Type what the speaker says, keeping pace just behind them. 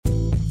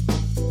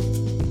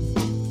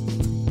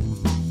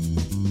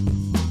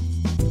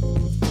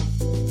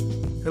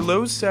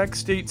Hello, Sac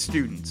State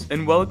students,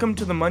 and welcome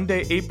to the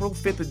Monday, April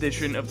 5th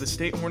edition of the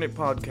State Hornet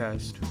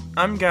Podcast.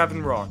 I'm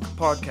Gavin Rock,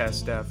 podcast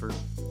staffer.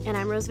 And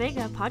I'm Rose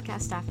Vega,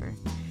 podcast staffer.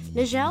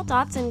 Nigel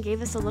Dotson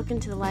gave us a look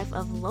into the life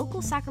of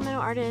local Sacramento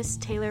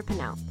artist Taylor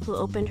Pinnell, who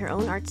opened her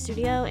own art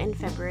studio in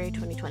February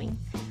 2020.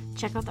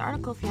 Check out the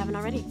article if you haven't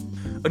already.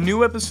 A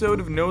new episode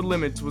of No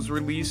Limits was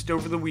released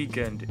over the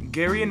weekend.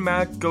 Gary and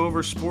Mac go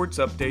over sports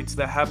updates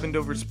that happened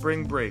over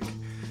spring break.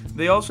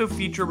 They also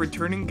feature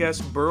returning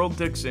guest Burl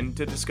Dixon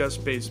to discuss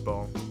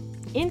baseball.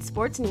 In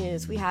sports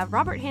news, we have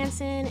Robert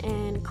Hansen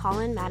and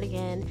Colin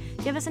Madigan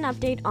give us an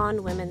update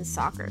on women's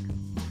soccer.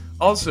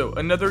 Also,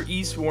 another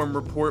eSwarm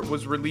report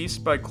was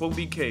released by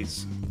Colby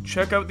Case.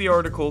 Check out the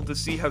article to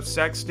see how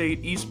Sac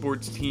State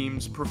esports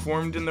teams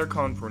performed in their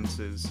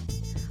conferences.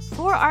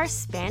 For our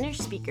Spanish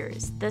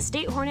speakers, the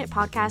State Hornet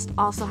podcast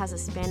also has a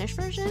Spanish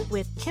version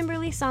with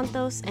Kimberly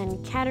Santos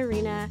and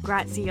Katerina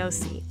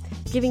Graziosi,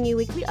 giving you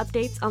weekly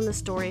updates on the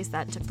stories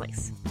that took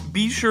place.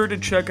 Be sure to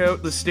check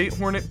out the State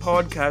Hornet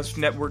Podcast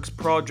Network's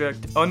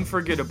project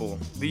Unforgettable,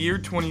 the year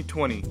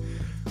 2020.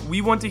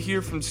 We want to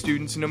hear from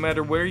students no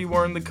matter where you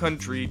are in the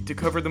country to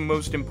cover the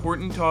most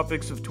important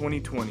topics of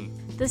 2020.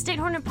 The State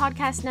Hornet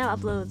Podcast now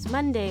uploads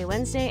Monday,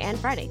 Wednesday, and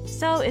Friday.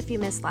 So if you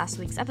missed last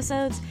week's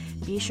episodes,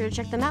 be sure to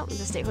check them out on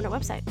the State Hornet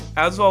website.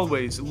 As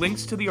always,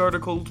 links to the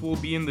articles will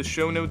be in the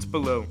show notes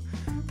below.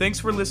 Thanks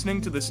for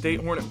listening to the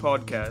State Hornet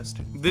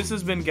Podcast. This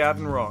has been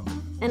Gavin Rock.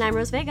 And I'm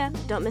Rose Vega.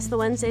 Don't miss the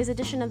Wednesday's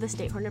edition of the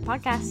State Hornet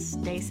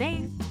Podcast. Stay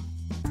safe.